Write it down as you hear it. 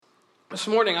This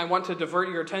morning, I want to divert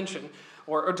your attention,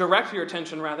 or direct your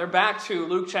attention, rather, back to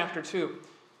Luke chapter 2.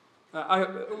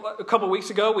 A couple weeks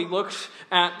ago, we looked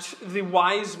at the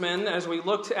wise men as we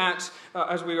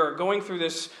were going through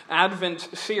this Advent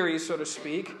series, so to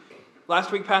speak.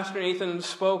 Last week, Pastor Nathan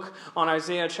spoke on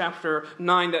Isaiah chapter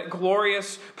 9, that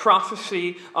glorious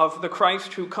prophecy of the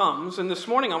Christ who comes. And this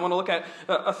morning, I want to look at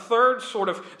a third sort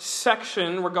of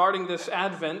section regarding this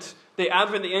Advent,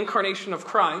 the incarnation of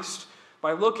Christ,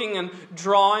 by looking and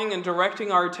drawing and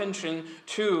directing our attention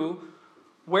to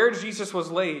where Jesus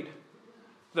was laid,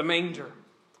 the manger.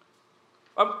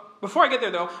 Before I get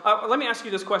there, though, let me ask you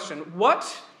this question. What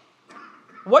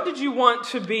did you want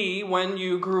to be when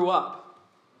you grew up?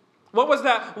 What was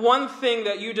that one thing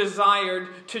that you desired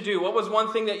to do? What was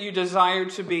one thing that you desired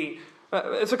to be?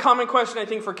 It's a common question, I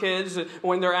think, for kids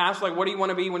when they're asked, like, what do you want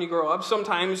to be when you grow up?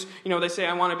 Sometimes, they say,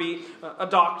 I want to be a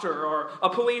doctor or a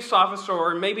police officer,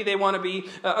 or maybe they want to be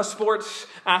a sports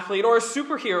athlete or a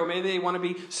superhero. Maybe they want to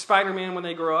be Spider-Man when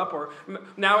they grow up, or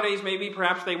nowadays, maybe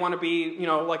perhaps they want to be,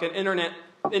 like an internet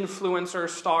influencer,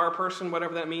 star person,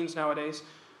 whatever that means nowadays.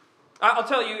 I'll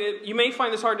tell you, you may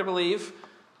find this hard to believe.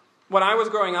 When I was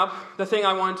growing up, the thing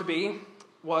I wanted to be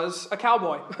was a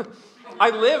cowboy.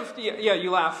 Yeah,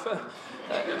 you laugh,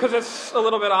 because it's a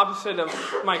little bit opposite of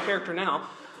my character now.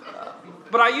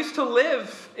 But I used to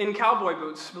live in cowboy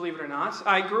boots, believe it or not.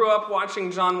 I grew up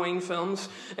watching John Wayne films,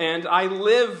 and I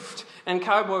lived in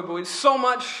cowboy boots so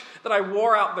much that I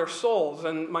wore out their soles.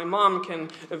 And my mom can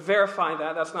verify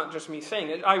that. That's not just me saying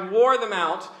it. I wore them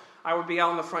out. I would be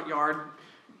out in the front yard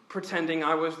pretending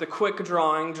I was the quick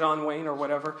drawing John Wayne or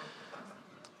whatever.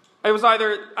 I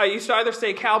used to either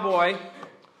say cowboy,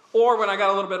 or when I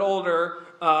got a little bit older,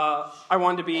 I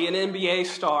wanted to be an NBA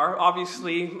star.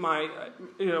 Obviously,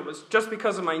 it was just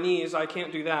because of my knees, I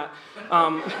can't do that.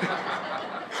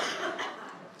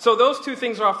 So those two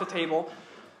things are off the table.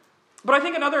 But I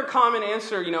think another common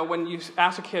answer, when you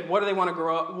ask a kid, what do they want to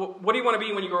grow up? What do you want to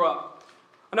be when you grow up?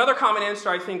 Another common answer,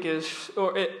 I think, it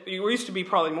used to be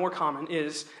probably more common,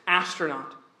 is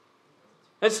astronaut.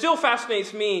 It still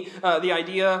fascinates me, the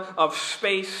idea of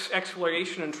space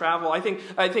exploration and travel. I think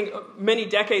many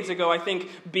decades ago,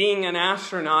 being an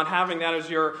astronaut, having that as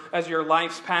your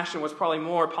life's passion, was probably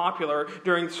more popular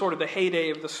during sort of the heyday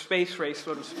of the space race,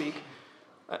 so to speak.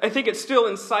 I think it still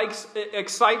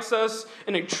excites us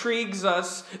and intrigues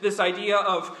us, this idea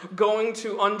of going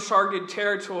to uncharted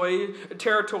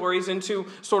territories, into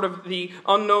sort of the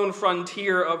unknown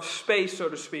frontier of space, so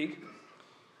to speak.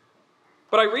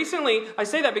 But I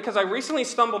say that because I recently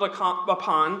stumbled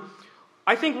upon,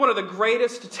 I think, one of the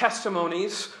greatest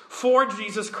testimonies for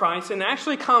Jesus Christ, and it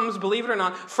actually comes, believe it or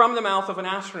not, from the mouth of an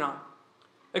astronaut.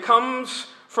 It comes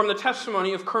from the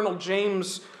testimony of Colonel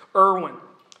James Irwin.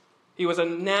 He was a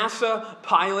NASA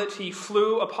pilot. He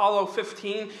flew Apollo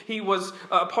 15. He was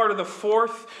part of the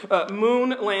fourth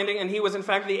moon landing, and he was, in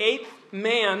fact, the 8th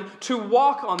man to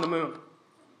walk on the moon.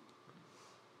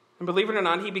 And believe it or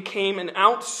not, he became an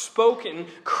outspoken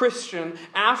Christian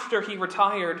after he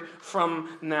retired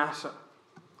from NASA.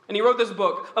 And he wrote this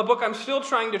book, a book I'm still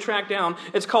trying to track down.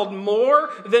 It's called More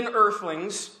Than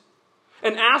Earthlings,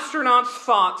 An Astronaut's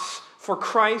Thoughts for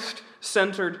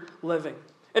Christ-Centered Living.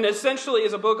 And essentially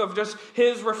is a book of just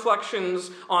his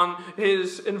reflections on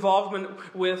his involvement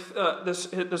with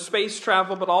the space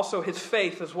travel, but also his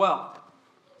faith as well.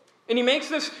 And he makes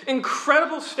this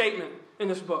incredible statement in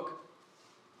this book.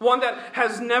 One that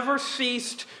has never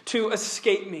ceased to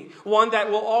escape me. One that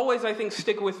will always, I think,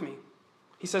 stick with me.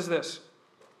 He says this: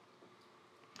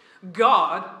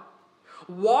 God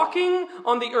walking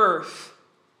on the earth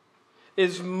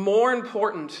is more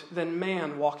important than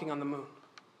man walking on the moon.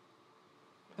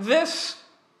 This,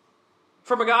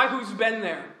 from a guy who's been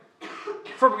there,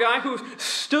 from a guy who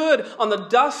stood on the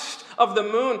dust of the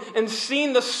moon and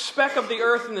seen the speck of the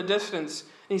earth in the distance.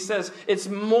 And he says, it's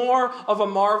more of a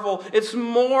marvel, it's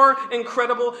more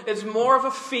incredible, it's more of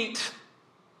a feat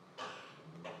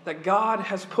that God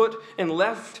has put and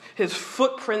left his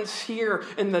footprints here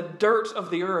in the dirt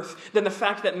of the earth than the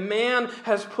fact that man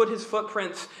has put his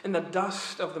footprints in the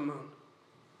dust of the moon.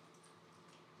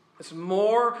 It's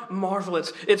more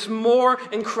marvelous, it's more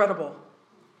incredible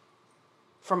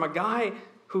from a guy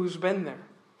who's been there.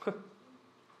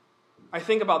 I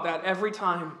think about that every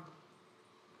time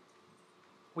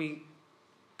we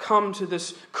come to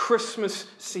this Christmas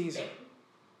season.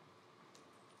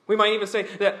 We might even say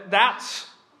that that's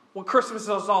what Christmas is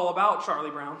all about,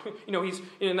 Charlie Brown. He's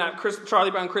in that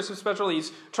Charlie Brown Christmas special.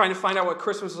 He's trying to find out what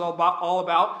Christmas is all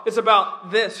about. It's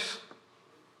about this.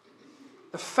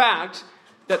 The fact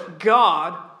that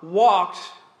God walked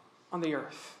on the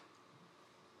earth.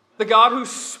 The God who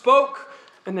spoke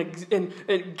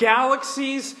and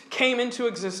galaxies came into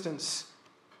existence.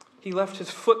 He left his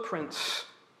footprints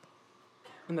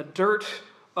in the dirt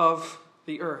of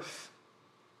the earth.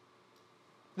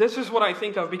 This is what I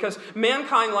think of, because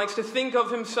mankind likes to think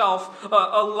of himself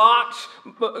a lot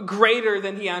greater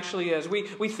than he actually is. We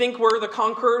think we're the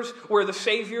conquerors, we're the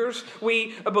saviors.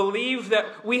 We believe that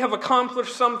we have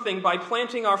accomplished something by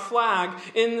planting our flag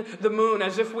in the moon,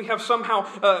 as if we have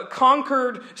somehow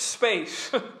conquered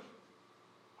space.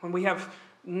 When we have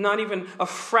not even a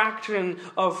fraction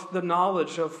of the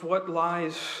knowledge of what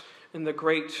lies in the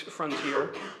great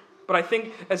frontier. But I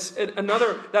think that's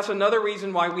another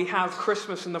reason why we have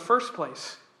Christmas in the first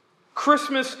place.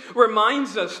 Christmas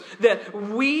reminds us that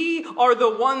we are the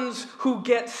ones who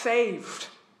get saved.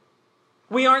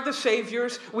 We aren't the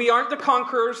saviors. We aren't the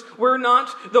conquerors. We're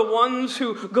not the ones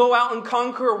who go out and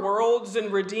conquer worlds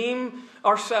and redeem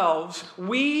ourselves.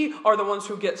 We are the ones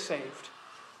who get saved.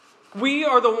 We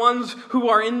are the ones who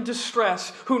are in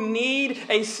distress, who need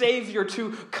a Savior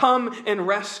to come and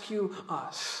rescue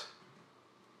us.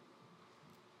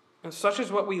 And such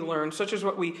is what we learn, such is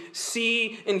what we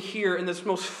see and hear in this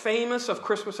most famous of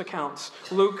Christmas accounts,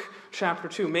 Luke chapter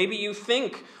 2. Maybe you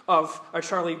think of a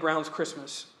Charlie Brown's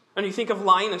Christmas, and you think of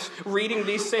Linus reading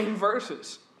these same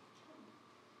verses.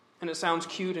 And it sounds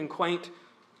cute and quaint.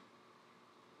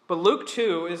 But Luke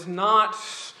 2 is not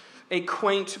a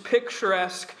quaint,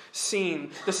 picturesque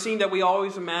scene, the scene that we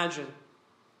always imagine.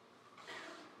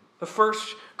 The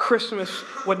first Christmas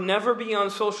would never be on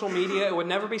social media. It would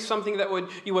never be something that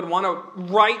you would want to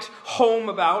write home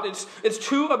about. It's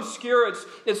too obscure.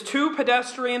 It's too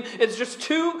pedestrian. It's just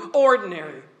too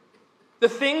ordinary. The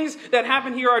things that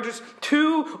happen here are just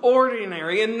too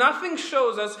ordinary, and nothing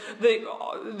shows us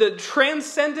the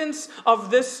transcendence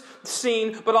of this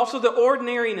scene, but also the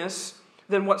ordinariness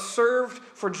than what served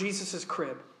for Jesus'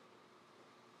 crib.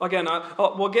 Again,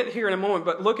 we'll get here in a moment,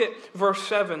 but look at verse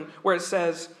 7 where it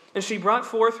says, "And she brought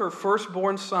forth her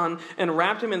firstborn son and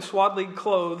wrapped him in swaddling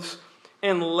clothes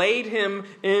and laid him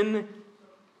in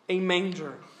a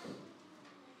manger."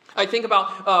 I think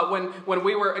about when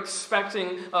we were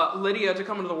expecting Lydia to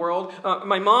come into the world,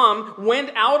 my mom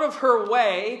went out of her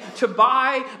way to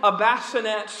buy a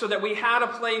bassinet so that we had a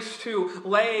place to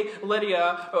lay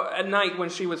Lydia at night when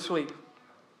she would sleep.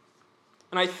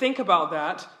 And I think about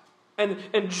that and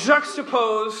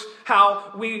juxtapose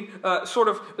how we sort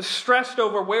of stressed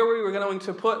over where we were going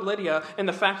to put Lydia and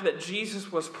the fact that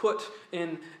Jesus was put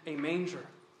in a manger.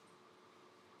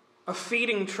 A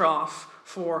feeding trough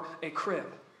for a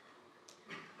crib.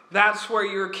 That's where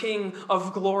your King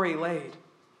of glory laid.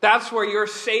 That's where your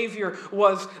Savior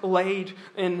was laid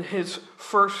in his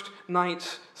first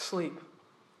night's sleep.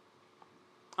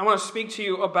 I want to speak to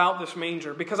you about this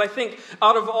manger because I think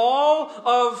out of all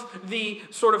of the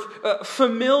sort of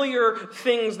familiar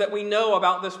things that we know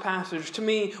about this passage, to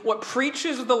me, what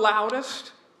preaches the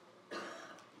loudest,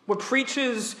 what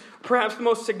preaches perhaps the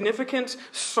most significant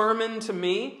sermon to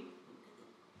me,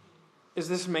 is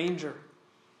this manger.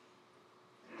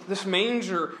 This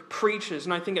manger preaches,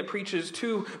 and I think it preaches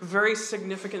two very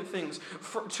significant things,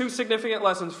 two significant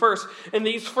lessons. First, in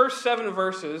these first 7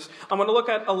 verses, I'm going to look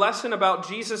at a lesson about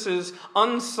Jesus'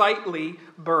 unsightly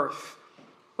birth.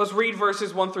 Let's read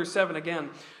verses 1 through 7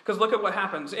 again, because look at what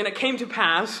happens. "And it came to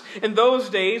pass in those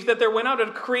days that there went out a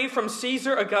decree from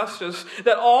Caesar Augustus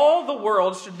that all the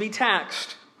world should be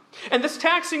taxed. And this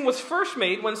taxing was first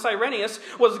made when Cyrenius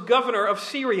was governor of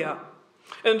Syria.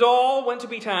 And all went to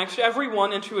be taxed, every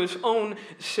one into his own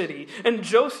city. And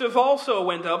Joseph also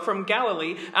went up from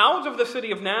Galilee, out of the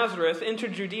city of Nazareth, into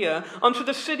Judea, unto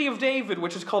the city of David,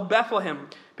 which is called Bethlehem,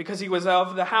 because he was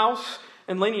of the house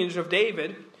and lineage of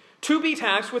David, to be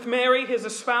taxed with Mary, his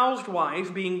espoused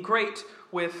wife, being great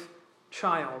with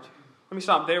child." Let me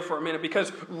stop there for a minute,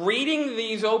 because reading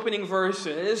these opening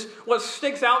verses, what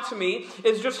sticks out to me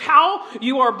is just how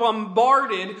you are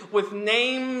bombarded with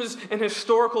names and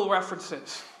historical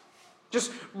references.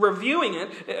 Just reviewing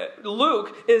it,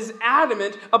 Luke is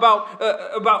adamant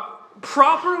about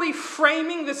properly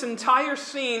framing this entire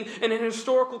scene in a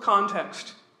historical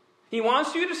context. He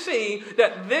wants you to see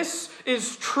that this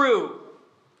is true.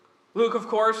 Luke, of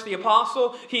course, the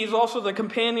apostle, he's also the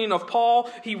companion of Paul.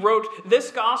 He wrote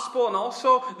this gospel and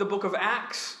also the book of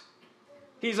Acts.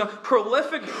 He's a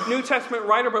prolific New Testament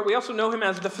writer, but we also know him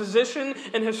as the physician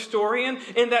and historian,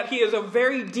 in that he is a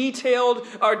very detailed,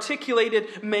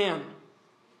 articulated man.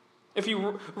 If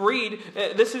you read,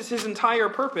 this is his entire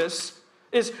purpose,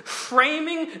 is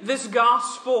framing this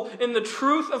gospel in the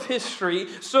truth of history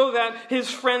so that his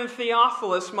friend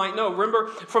Theophilus might know. Remember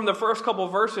from the first couple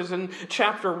of verses in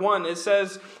chapter 1, it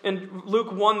says in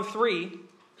Luke 1:3,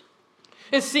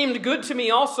 It seemed good to me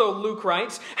also, Luke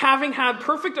writes, having had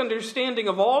perfect understanding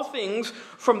of all things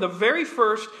from the very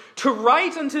first, to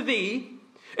write unto thee,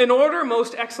 in order,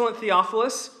 most excellent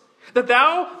Theophilus, that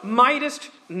thou mightest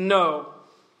know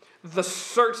the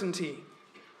certainty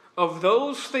of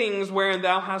those things wherein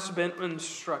thou hast been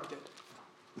instructed.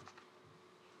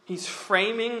 He's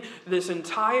framing this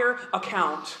entire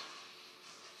account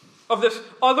of this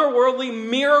otherworldly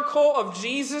miracle of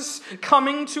Jesus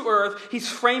coming to earth. He's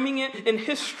framing it in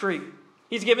history.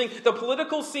 He's giving the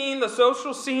political scene, the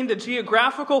social scene, the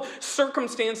geographical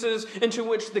circumstances into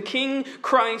which the King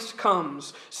Christ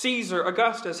comes. Caesar,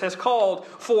 Augustus, has called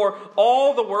for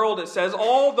all the world, it says,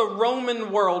 all the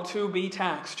Roman world to be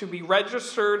taxed, to be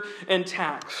registered and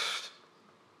taxed.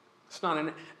 It's not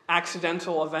an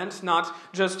accidental event, not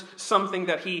just something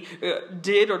that he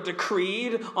did or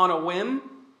decreed on a whim.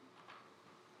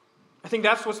 I think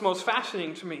that's what's most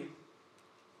fascinating to me.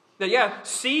 That,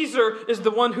 Caesar is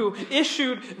the one who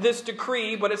issued this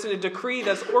decree, but it's a decree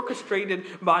that's orchestrated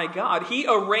by God. He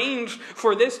arranged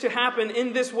for this to happen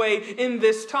in this way, in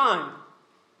this time.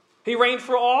 He arranged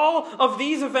for all of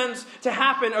these events to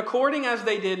happen according as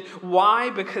they did.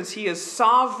 Why? Because he is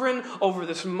sovereign over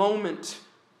this moment.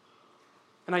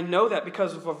 And I know that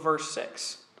because of verse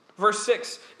 6. Verse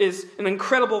 6 is an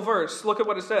incredible verse. Look at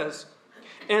what it says.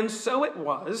 And so it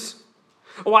was,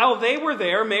 while they were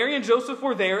there, Mary and Joseph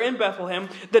were there in Bethlehem,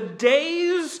 the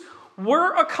days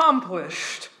were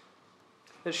accomplished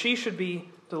that she should be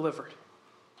delivered.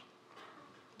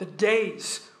 The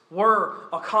days were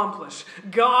accomplished.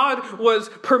 God was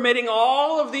permitting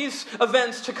all of these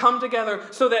events to come together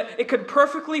so that it could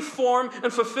perfectly form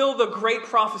and fulfill the great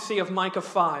prophecy of Micah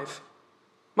 5.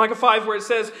 Micah 5, where it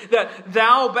says that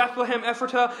thou, Bethlehem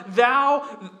Ephratah,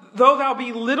 though thou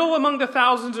be little among the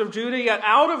thousands of Judah, yet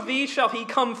out of thee shall he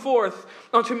come forth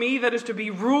unto me that is to be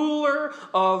ruler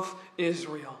of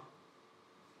Israel.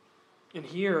 And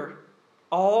here,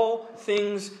 all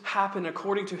things happen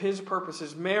according to his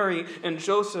purposes. Mary and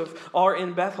Joseph are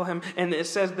in Bethlehem, and it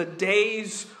says the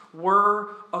days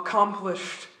were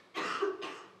accomplished.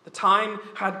 The time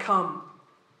had come.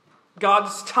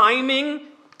 God's timing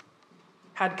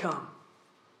had come.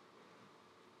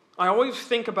 I always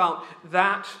think about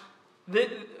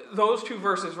those two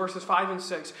verses 5 and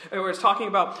 6, where it's talking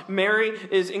about Mary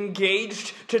is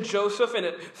engaged to Joseph, and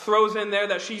it throws in there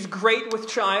that she's great with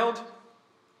child.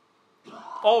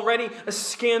 Already a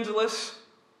scandalous.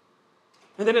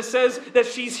 And then it says that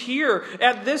she's here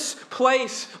at this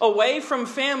place, away from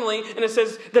family, and it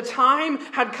says the time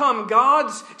had come.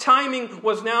 God's timing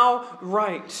was now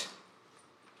right.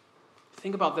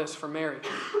 Think about this for Mary.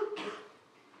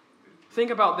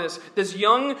 Think about this. This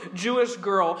young Jewish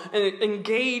girl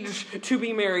engaged to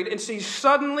be married, and she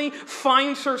suddenly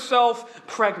finds herself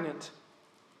pregnant.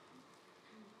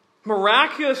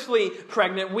 Miraculously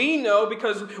pregnant. We know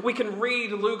because we can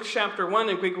read Luke chapter 1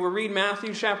 and we can read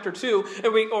Matthew chapter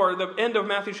 2 or the end of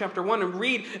Matthew chapter 1 and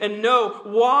read and know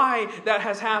why that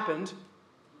has happened.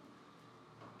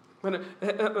 But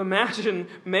imagine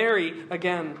Mary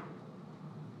again.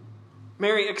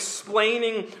 Mary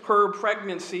explaining her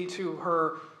pregnancy to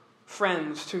her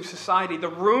friends, to society, the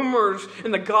rumors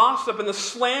and the gossip and the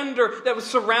slander that would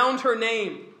surround her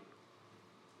name.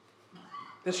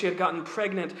 That she had gotten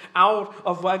pregnant out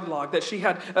of wedlock, that she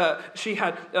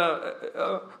had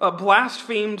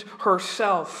blasphemed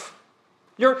herself.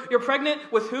 You're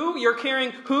pregnant with who? You're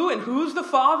carrying who, and who's the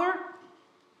father?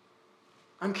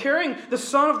 I'm carrying the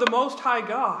Son of the Most High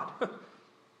God.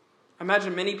 I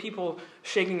imagine many people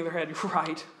shaking their head,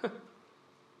 right?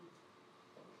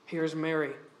 Here's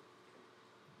Mary,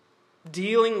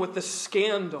 dealing with the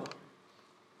scandal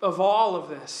of all of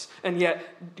this, and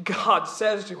yet God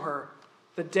says to her,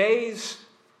 the days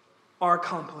are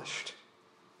accomplished.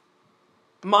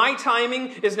 My timing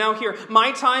is now here.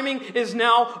 My timing is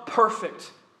now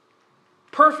perfect.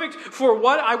 Perfect for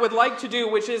what I would like to do,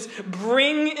 which is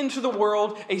bring into the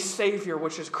world a Savior,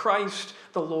 which is Christ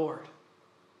the Lord.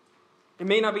 It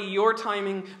may not be your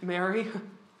timing, Mary,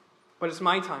 but it's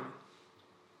my timing.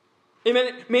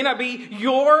 It may not be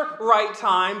your right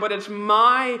time, but it's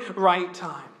my right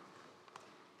time.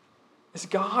 It's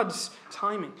God's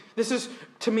timing. This is,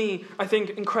 to me, I think,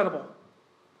 incredible.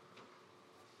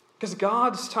 Because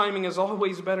God's timing is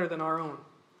always better than our own.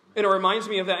 And it reminds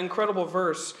me of that incredible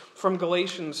verse from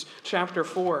Galatians chapter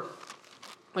 4.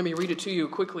 Let me read it to you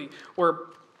quickly, where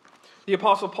the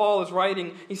Apostle Paul is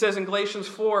writing. He says in Galatians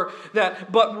 4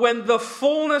 that, but when the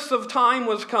fullness of time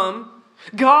was come,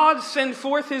 God sent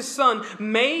forth his Son,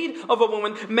 made of a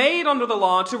woman, made under the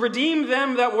law, to redeem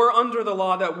them that were under the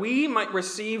law, that we might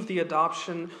receive the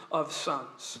adoption of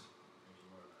sons.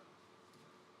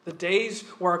 The days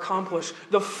were accomplished.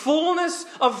 The fullness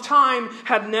of time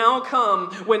had now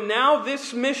come, when now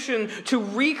this mission to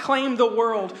reclaim the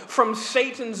world from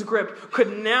Satan's grip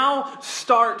could now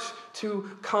start to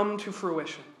come to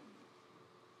fruition.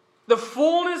 The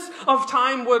fullness of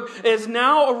time has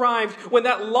now arrived, when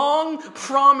that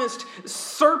long-promised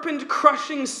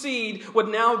serpent-crushing seed would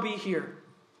now be here.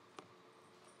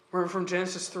 Remember from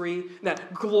Genesis 3,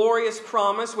 that glorious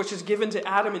promise which is given to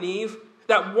Adam and Eve,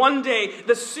 that one day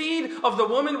the seed of the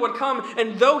woman would come,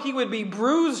 and though he would be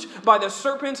bruised by the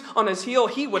serpent on his heel,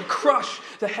 he would crush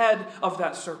the head of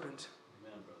that serpent.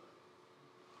 Amen, brother.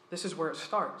 This is where it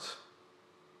starts.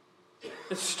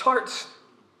 It starts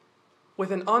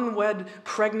with an unwed,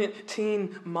 pregnant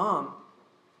teen mom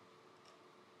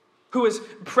who is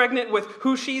pregnant with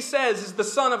who she says is the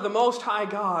Son of the Most High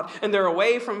God, and they're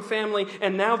away from family,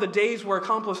 and now the days were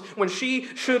accomplished when she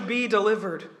should be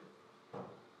delivered.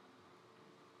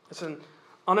 It's an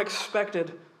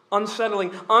unexpected,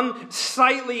 unsettling,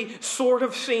 unsightly sort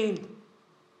of scene.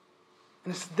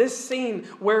 And it's this scene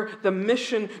where the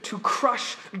mission to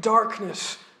crush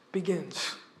darkness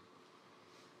begins.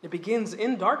 It begins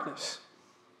in darkness.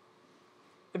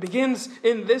 It begins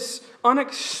in this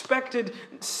unexpected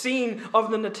scene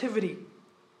of the nativity.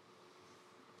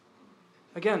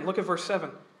 Again, look at verse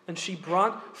 7. And she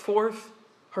brought forth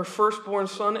her firstborn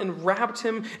son and wrapped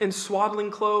him in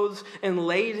swaddling clothes and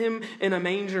laid him in a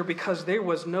manger, because there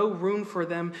was no room for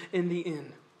them in the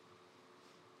inn.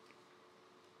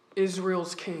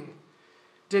 Israel's king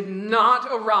did not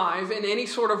arrive in any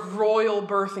sort of royal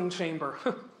birthing chamber.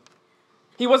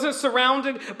 He wasn't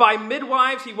surrounded by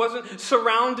midwives. He wasn't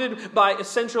surrounded by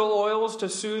essential oils to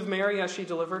soothe Mary as she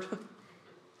delivered.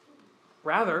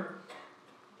 Rather,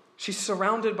 she's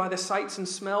surrounded by the sights and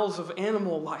smells of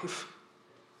animal life.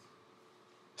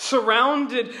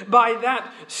 Surrounded by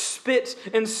that spit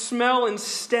and smell and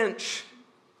stench.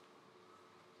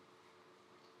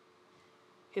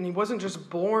 And he wasn't just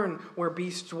born where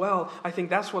beasts dwell. I think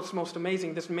that's what's most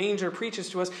amazing. This manger preaches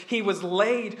to us. He was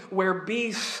laid where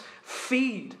beasts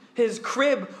feed. His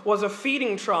crib was a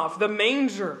feeding trough, the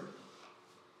manger.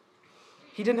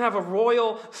 He didn't have a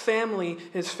royal family.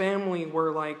 His family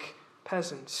were like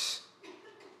peasants.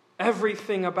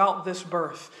 Everything about this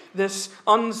birth, this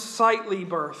unsightly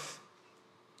birth,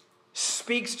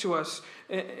 speaks to us,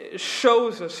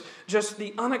 shows us just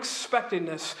the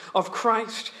unexpectedness of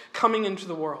Christ coming into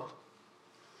the world.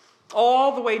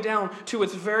 All the way down to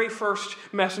its very first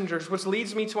messengers, which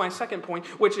leads me to my second point,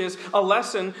 which is a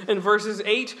lesson in verses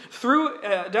 8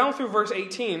 down through verse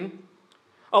 18,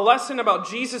 a lesson about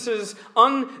Jesus'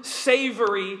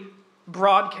 unsavory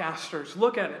broadcasters.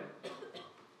 Look at it.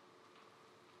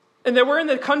 And there were in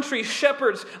the country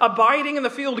shepherds abiding in the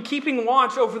field, keeping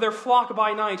watch over their flock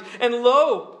by night. And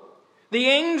lo, the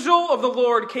angel of the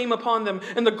Lord came upon them,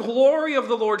 and the glory of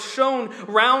the Lord shone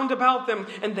round about them,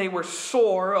 and they were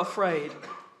sore afraid.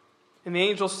 And the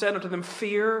angel said unto them,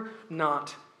 Fear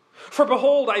not. For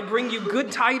behold, I bring you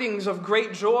good tidings of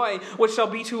great joy, which shall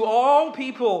be to all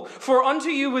people. For unto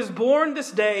you is born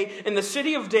this day in the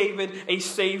city of David a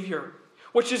Savior,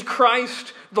 which is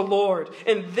Christ the Lord.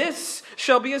 And this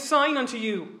shall be a sign unto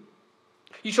you.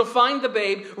 You shall find the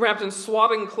babe wrapped in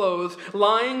swaddling clothes,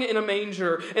 lying in a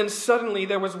manger. And suddenly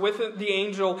there was with the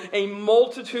angel a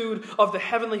multitude of the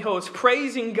heavenly hosts,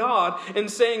 praising God and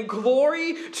saying,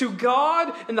 Glory to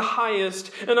God in the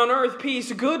highest, and on earth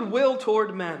peace, goodwill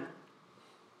toward men.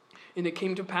 And it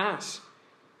came to pass,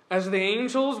 as the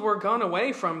angels were gone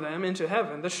away from them into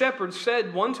heaven, the shepherds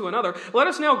said one to another, Let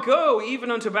us now go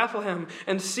even unto Bethlehem,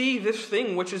 and see this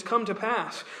thing which is come to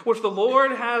pass, which the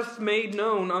Lord hath made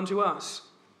known unto us.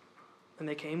 And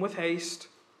they came with haste,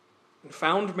 and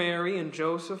found Mary and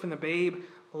Joseph and the babe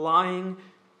lying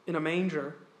in a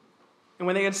manger. And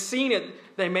when they had seen it,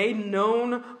 they made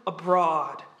known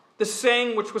abroad the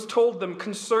saying which was told them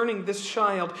concerning this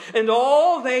child. And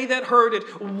all they that heard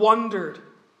it wondered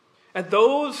at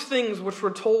those things which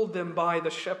were told them by the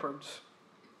shepherds.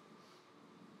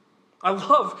 I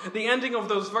love the ending of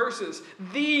those verses.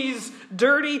 These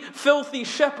dirty, filthy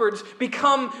shepherds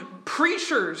become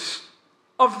preachers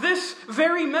of this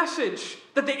very message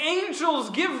that the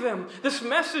angels give them, this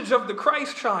message of the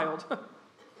Christ child.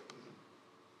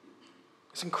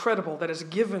 It's incredible that it's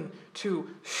given to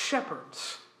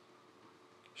shepherds.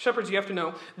 Shepherds, you have to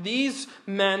know, these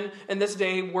men in this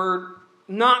day were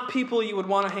not people you would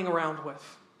want to hang around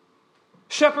with.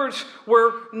 Shepherds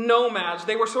were nomads.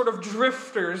 They were sort of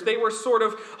drifters. They were sort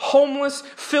of homeless,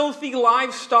 filthy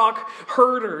livestock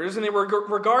herders, and they were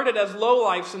regarded as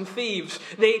lowlifes and thieves.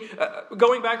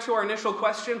 Going back to our initial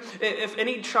question, if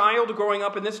any child growing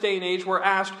up in this day and age were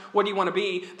asked, what do you want to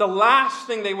be? The last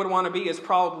thing they would want to be is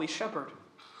probably shepherd.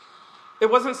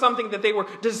 It wasn't something that they were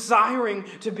desiring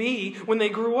to be when they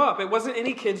grew up. It wasn't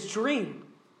any kid's dream.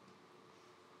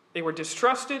 They were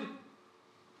distrusted.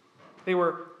 They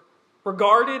were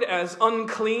regarded as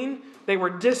unclean. They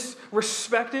were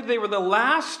disrespected. They were the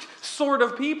last sort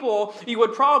of people you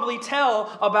would probably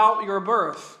tell about your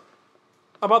birth,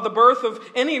 about the birth of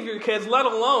any of your kids, let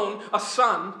alone a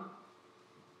son.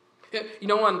 You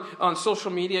know, on social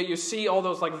media, you see all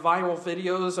those like viral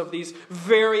videos of these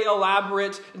very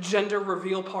elaborate gender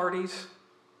reveal parties.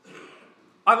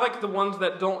 I like the ones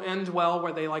that don't end well,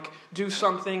 where they like do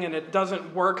something and it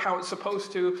doesn't work how it's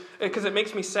supposed to, because it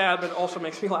makes me sad, but it also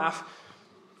makes me laugh.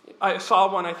 I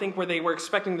saw one, I think, where they were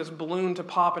expecting this balloon to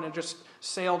pop and it just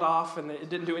sailed off and it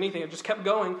didn't do anything. It just kept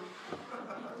going,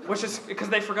 which is because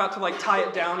they forgot to like tie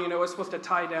it down. You know, it's supposed to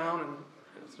tie down, and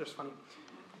it's just funny.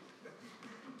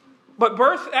 But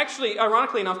birth, actually,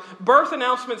 ironically enough, birth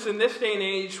announcements in this day and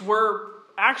age were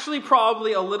actually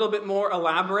probably a little bit more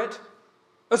elaborate,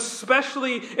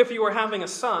 especially if you were having a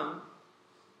son.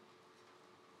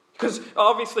 Because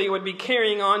obviously it would be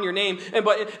carrying on your name.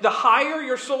 But the higher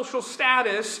your social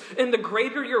status and the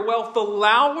greater your wealth, the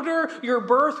louder your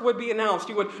birth would be announced.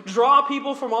 You would draw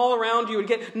people from all around. You would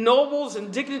get nobles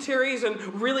and dignitaries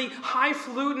and really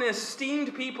highfalutin,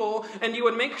 esteemed people. And you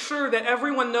would make sure that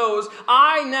everyone knows,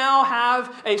 I now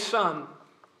have a son.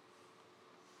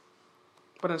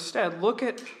 But instead, look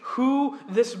at who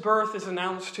this birth is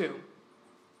announced to.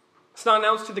 It's not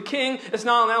announced to the king. It's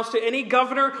not announced to any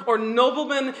governor or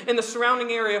nobleman in the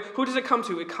surrounding area. Who does it come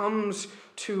to? It comes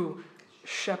to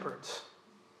shepherds.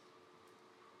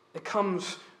 It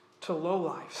comes to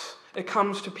lowlifes. It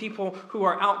comes to people who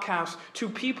are outcasts, to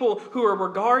people who are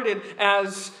regarded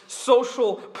as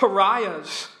social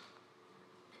pariahs.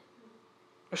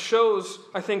 It shows,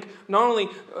 I think, not only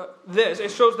this,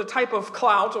 it shows the type of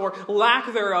clout or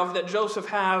lack thereof that Joseph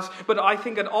has, but I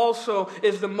think it also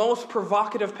is the most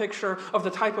provocative picture of the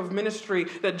type of ministry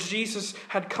that Jesus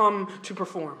had come to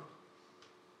perform.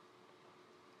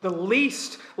 The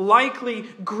least likely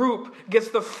group gets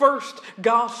the first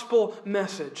gospel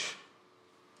message.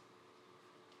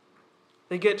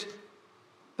 They get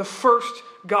the first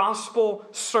gospel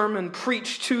sermon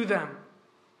preached to them.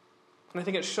 And I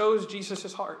think it shows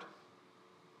Jesus' heart.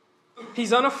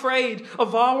 He's unafraid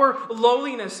of our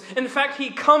lowliness. In fact,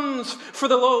 he comes for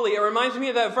the lowly. It reminds me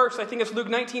of that verse, I think it's Luke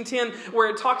 19:10, where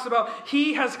it talks about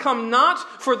he has come not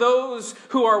for those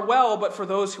who are well, but for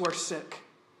those who are sick.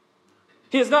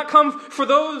 He has not come for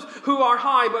those who are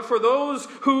high, but for those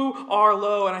who are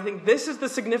low. And I think this is the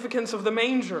significance of the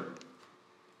manger.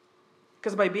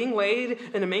 Because by being laid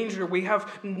in a manger, we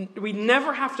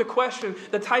never have to question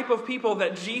the type of people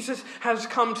that Jesus has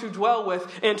come to dwell with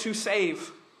and to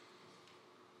save.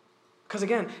 Because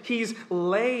again, he's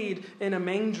laid in a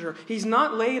manger. He's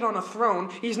not laid on a throne.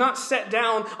 He's not set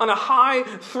down on a high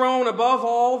throne above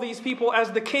all these people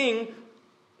as the king,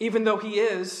 even though he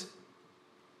is.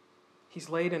 He's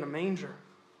laid in a manger.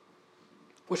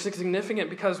 Which is significant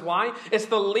because why? It's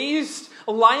the least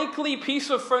likely piece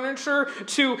of furniture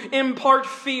to impart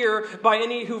fear by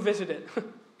any who visit it. You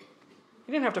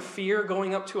didn't have to fear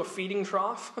going up to a feeding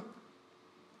trough.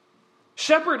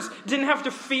 Shepherds didn't have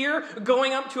to fear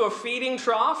going up to a feeding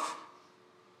trough.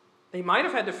 They might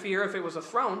have had to fear if it was a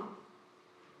throne.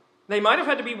 They might have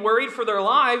had to be worried for their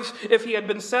lives if he had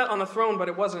been set on a throne, but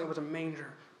it wasn't. It was a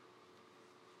manger.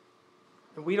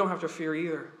 And we don't have to fear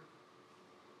either.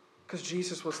 Because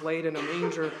Jesus was laid in a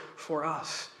manger for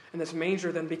us. And this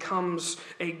manger then becomes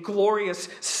a glorious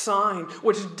sign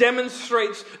which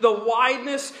demonstrates the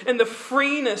wideness and the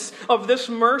freeness of this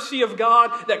mercy of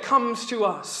God that comes to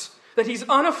us. That he's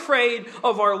unafraid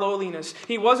of our lowliness.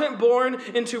 He wasn't born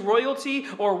into royalty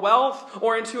or wealth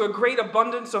or into a great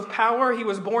abundance of power. He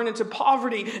was born into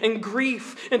poverty and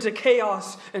grief, into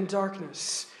chaos and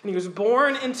darkness. And he was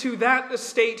born into that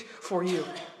estate for you.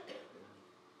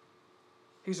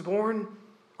 He was born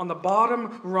on the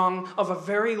bottom rung of a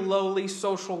very lowly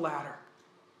social ladder.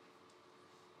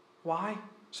 Why?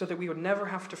 So that we would never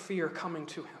have to fear coming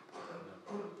to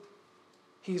him.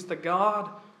 He's the God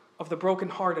of the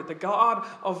brokenhearted, the God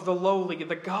of the lowly,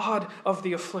 the God of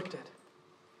the afflicted.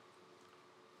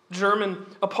 German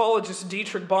apologist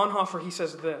Dietrich Bonhoeffer, he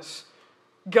says this: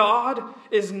 God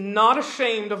is not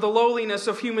ashamed of the lowliness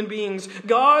of human beings.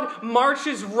 God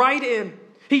marches right in.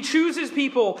 He chooses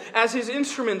people as his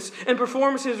instruments and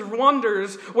performs his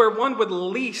wonders where one would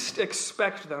least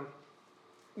expect them.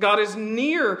 God is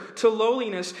near to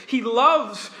lowliness. He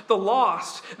loves the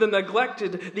lost, the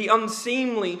neglected, the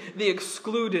unseemly, the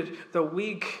excluded, the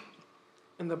weak,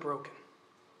 and the broken.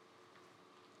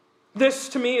 This,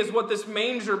 to me, is what this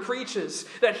manger preaches,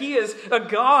 that he is a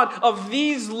God of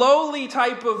these lowly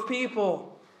type of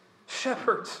people,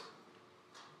 shepherds.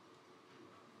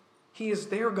 He is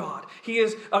their God. He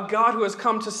is a God who has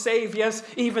come to save, yes,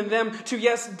 even them, to,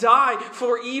 yes, die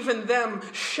for even them,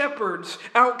 shepherds,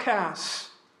 outcasts.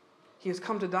 He has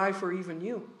come to die for even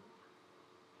you.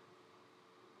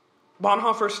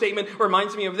 Bonhoeffer's statement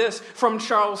reminds me of this from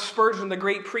Charles Spurgeon, the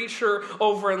great preacher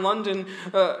over in London.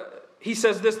 He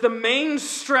says this: the main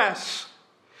stress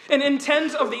and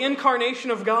intent of the incarnation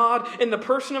of God in the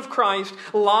person of Christ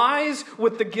lies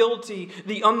with the guilty,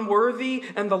 the unworthy,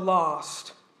 and the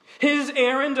lost. His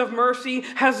errand of mercy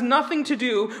has nothing to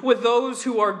do with those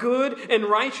who are good and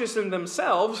righteous in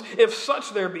themselves, if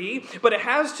such there be, but it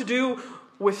has to do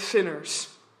with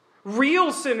sinners.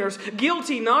 Real sinners,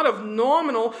 guilty not of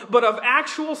nominal, but of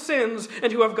actual sins,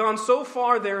 and who have gone so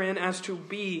far therein as to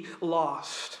be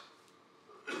lost.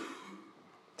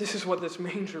 This is what this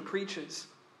manger preaches.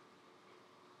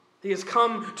 He has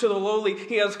come to the lowly.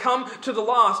 He has come to the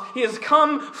lost. He has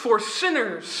come for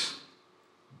sinners.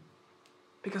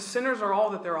 Because sinners are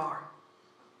all that there are.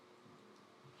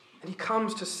 And he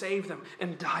comes to save them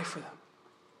and die for them.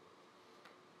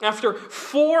 After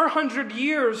 400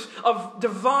 years of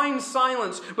divine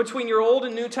silence between your Old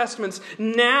and New Testaments,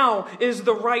 now is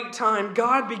the right time.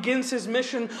 God begins his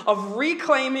mission of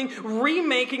reclaiming,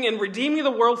 remaking, and redeeming the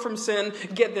world from sin.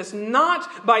 Get this,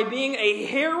 not by being a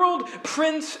herald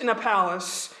prince in a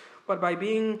palace, but by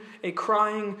being a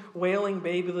crying, wailing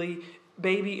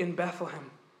baby in Bethlehem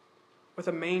with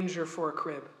a manger for a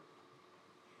crib.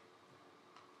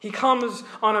 He comes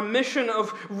on a mission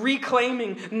of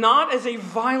reclaiming, not as a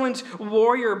violent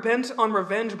warrior bent on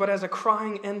revenge, but as a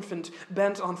crying infant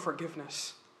bent on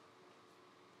forgiveness.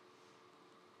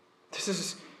 This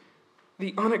is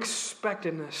the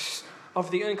unexpectedness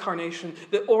of the incarnation,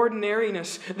 the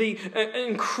ordinariness, the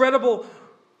incredible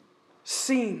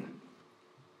scene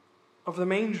of the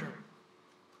manger.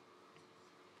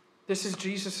 This is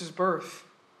Jesus' birth.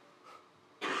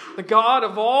 The God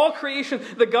of all creation,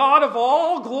 the God of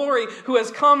all glory, who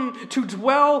has come to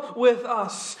dwell with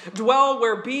us, dwell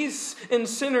where beasts and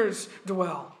sinners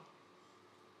dwell.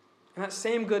 And that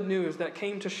same good news that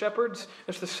came to shepherds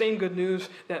is the same good news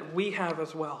that we have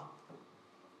as well.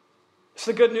 It's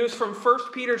the good news from 1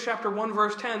 Peter chapter 1,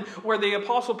 verse 10, where the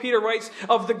Apostle Peter writes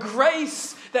of the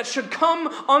grace that should come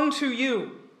unto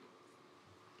you.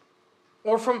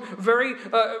 Or from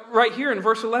right here in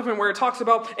verse 11, where it talks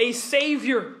about a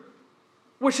Savior,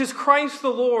 which is Christ the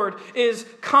Lord, is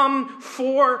come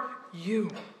for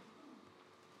you.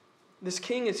 This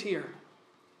King is here.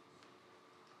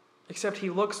 Except he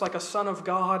looks like a Son of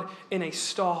God in a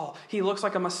stall. He looks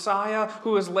like a Messiah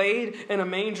who is laid in a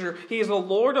manger. He is the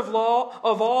Lord of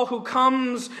all who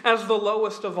comes as the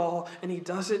lowest of all. And he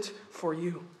does it for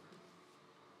you.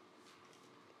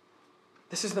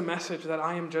 This is the message that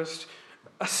I am just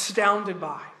astounded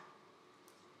by.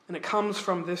 And it comes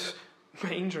from this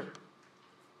manger.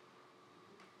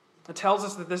 It tells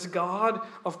us that this God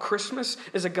of Christmas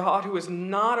is a God who is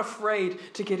not afraid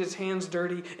to get his hands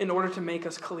dirty in order to make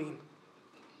us clean.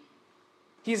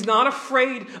 He's not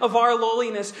afraid of our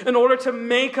lowliness in order to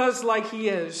make us like he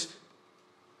is.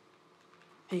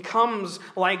 He comes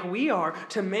like we are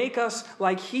to make us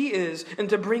like he is and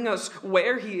to bring us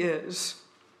where he is.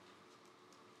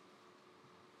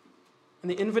 And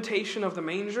the invitation of the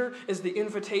manger is the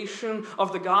invitation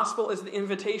of the gospel, is the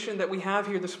invitation that we have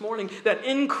here this morning, that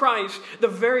in Christ, the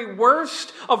very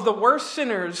worst of the worst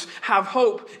sinners have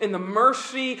hope in the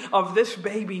mercy of this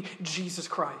baby, Jesus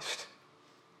Christ.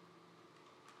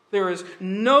 There is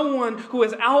no one who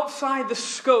is outside the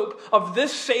scope of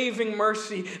this saving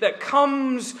mercy that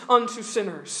comes unto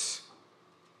sinners.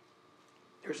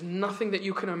 There's nothing that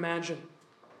you can imagine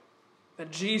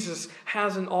that Jesus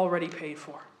hasn't already paid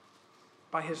for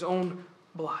by his own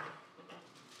blood.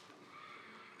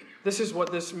 This is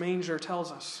what this manger tells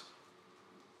us.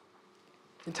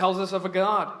 It tells us of a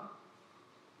God,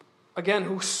 again,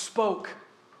 who spoke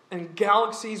and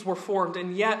galaxies were formed,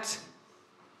 and yet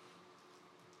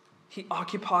he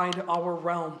occupied our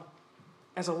realm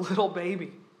as a little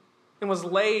baby and was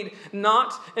laid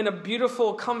not in a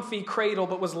beautiful, comfy cradle,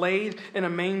 but was laid in a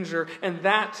manger. And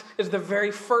that is the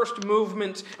very first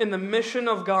movement in the mission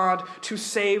of God to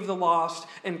save the lost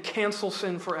and cancel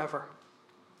sin forever.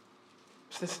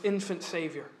 It's this infant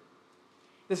Savior,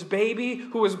 This baby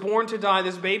who was born to die,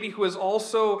 this baby who is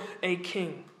also a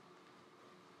king.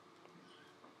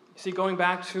 See, going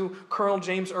back to Colonel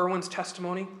James Irwin's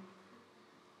testimony,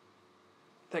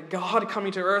 that God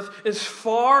coming to earth is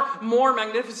far more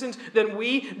magnificent than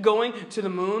we going to the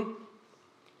moon.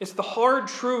 It's the hard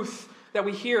truth that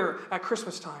we hear at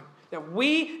Christmas time, that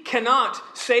we cannot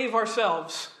save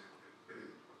ourselves.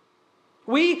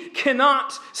 We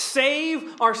cannot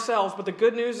save ourselves, but the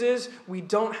good news is we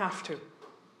don't have to.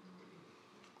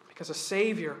 Because a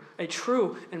Savior, a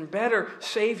true and better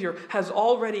Savior, has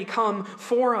already come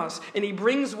for us. And He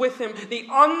brings with Him the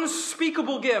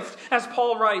unspeakable gift, as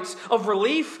Paul writes, of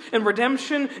relief and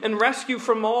redemption and rescue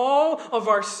from all of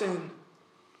our sin.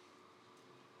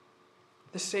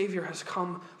 The Savior has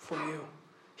come for you.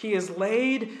 He is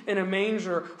laid in a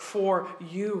manger for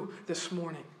you this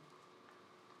morning.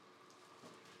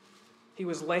 He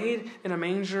was laid in a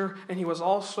manger, and He was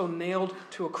also nailed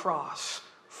to a cross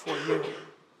for you.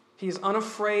 He is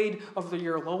unafraid of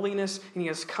your lowliness, and He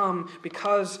has come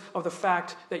because of the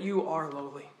fact that you are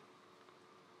lowly.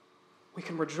 We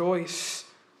can rejoice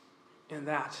in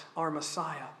that, our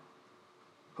Messiah,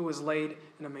 who is laid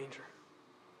in a manger.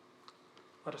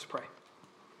 Let us pray.